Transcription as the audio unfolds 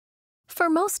For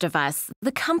most of us,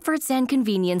 the comforts and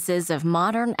conveniences of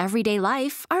modern everyday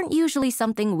life aren't usually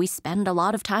something we spend a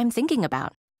lot of time thinking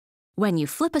about. When you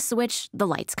flip a switch, the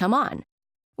lights come on.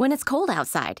 When it's cold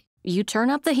outside, you turn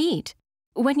up the heat.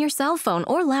 When your cell phone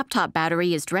or laptop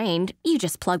battery is drained, you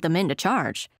just plug them in to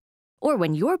charge. Or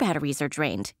when your batteries are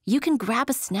drained, you can grab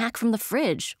a snack from the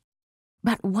fridge.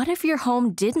 But what if your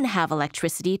home didn't have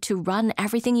electricity to run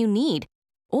everything you need,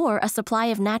 or a supply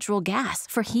of natural gas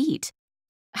for heat?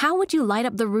 How would you light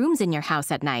up the rooms in your house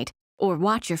at night, or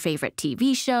watch your favorite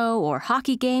TV show or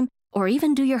hockey game, or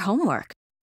even do your homework?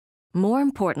 More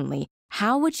importantly,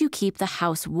 how would you keep the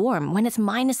house warm when it's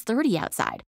 -30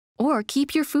 outside, or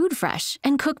keep your food fresh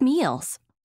and cook meals?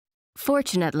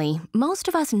 Fortunately, most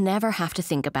of us never have to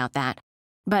think about that.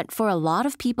 But for a lot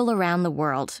of people around the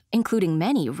world, including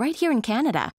many right here in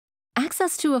Canada,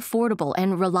 access to affordable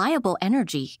and reliable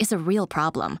energy is a real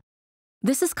problem.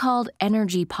 This is called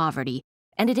energy poverty,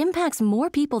 and it impacts more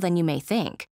people than you may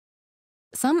think.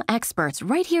 Some experts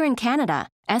right here in Canada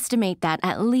estimate that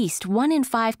at least 1 in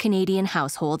 5 Canadian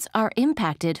households are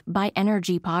impacted by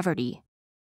energy poverty.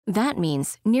 That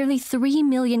means nearly 3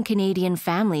 million Canadian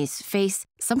families face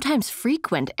sometimes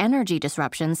frequent energy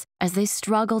disruptions as they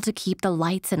struggle to keep the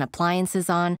lights and appliances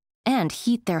on and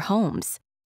heat their homes.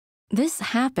 This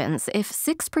happens if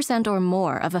 6% or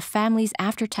more of a family's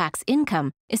after-tax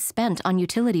income is spent on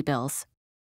utility bills.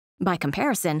 By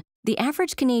comparison, the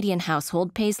average Canadian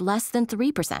household pays less than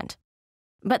 3%.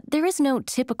 But there is no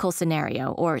typical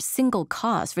scenario or single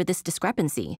cause for this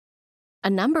discrepancy.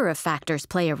 A number of factors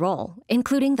play a role,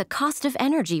 including the cost of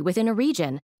energy within a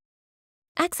region,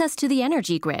 access to the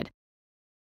energy grid,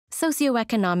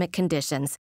 socioeconomic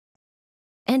conditions,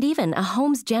 and even a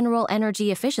home's general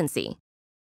energy efficiency.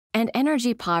 And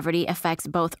energy poverty affects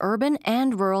both urban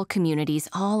and rural communities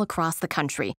all across the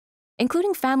country,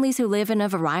 including families who live in a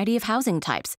variety of housing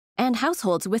types and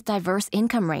households with diverse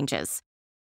income ranges.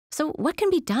 So what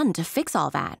can be done to fix all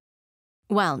that?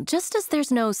 Well, just as there's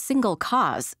no single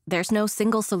cause, there's no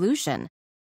single solution.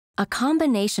 A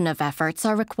combination of efforts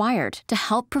are required to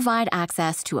help provide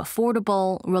access to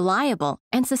affordable, reliable,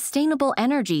 and sustainable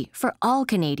energy for all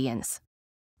Canadians.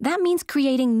 That means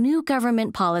creating new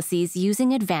government policies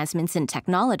using advancements in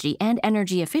technology and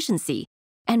energy efficiency,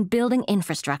 and building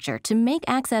infrastructure to make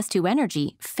access to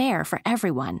energy fair for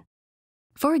everyone.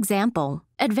 For example,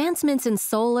 advancements in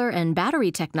solar and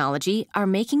battery technology are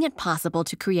making it possible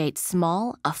to create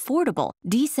small, affordable,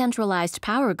 decentralized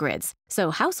power grids so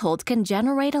households can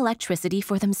generate electricity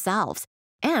for themselves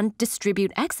and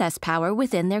distribute excess power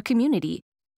within their community.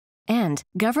 And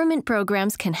government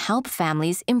programs can help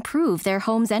families improve their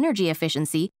home's energy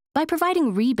efficiency by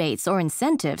providing rebates or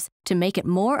incentives to make it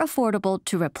more affordable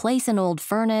to replace an old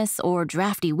furnace or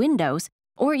drafty windows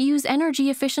or use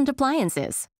energy-efficient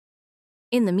appliances.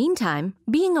 In the meantime,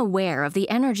 being aware of the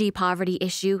energy poverty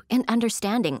issue and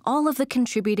understanding all of the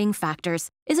contributing factors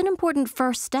is an important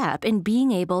first step in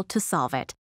being able to solve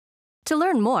it. To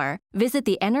learn more, visit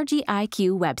the Energy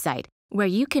IQ website, where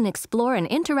you can explore an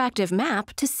interactive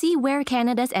map to see where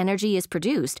Canada's energy is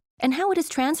produced and how it is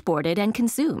transported and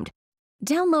consumed.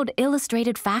 Download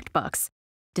illustrated fact books.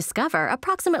 Discover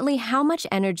approximately how much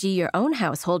energy your own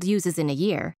household uses in a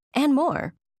year, and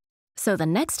more. So the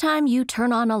next time you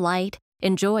turn on a light,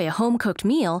 enjoy a home-cooked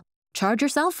meal, charge your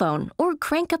cell phone, or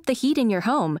crank up the heat in your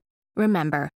home,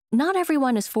 remember, not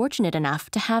everyone is fortunate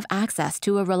enough to have access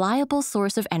to a reliable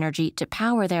source of energy to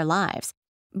power their lives.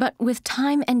 But with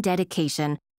time and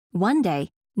dedication, one day,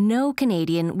 no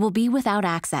Canadian will be without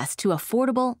access to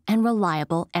affordable and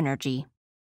reliable energy.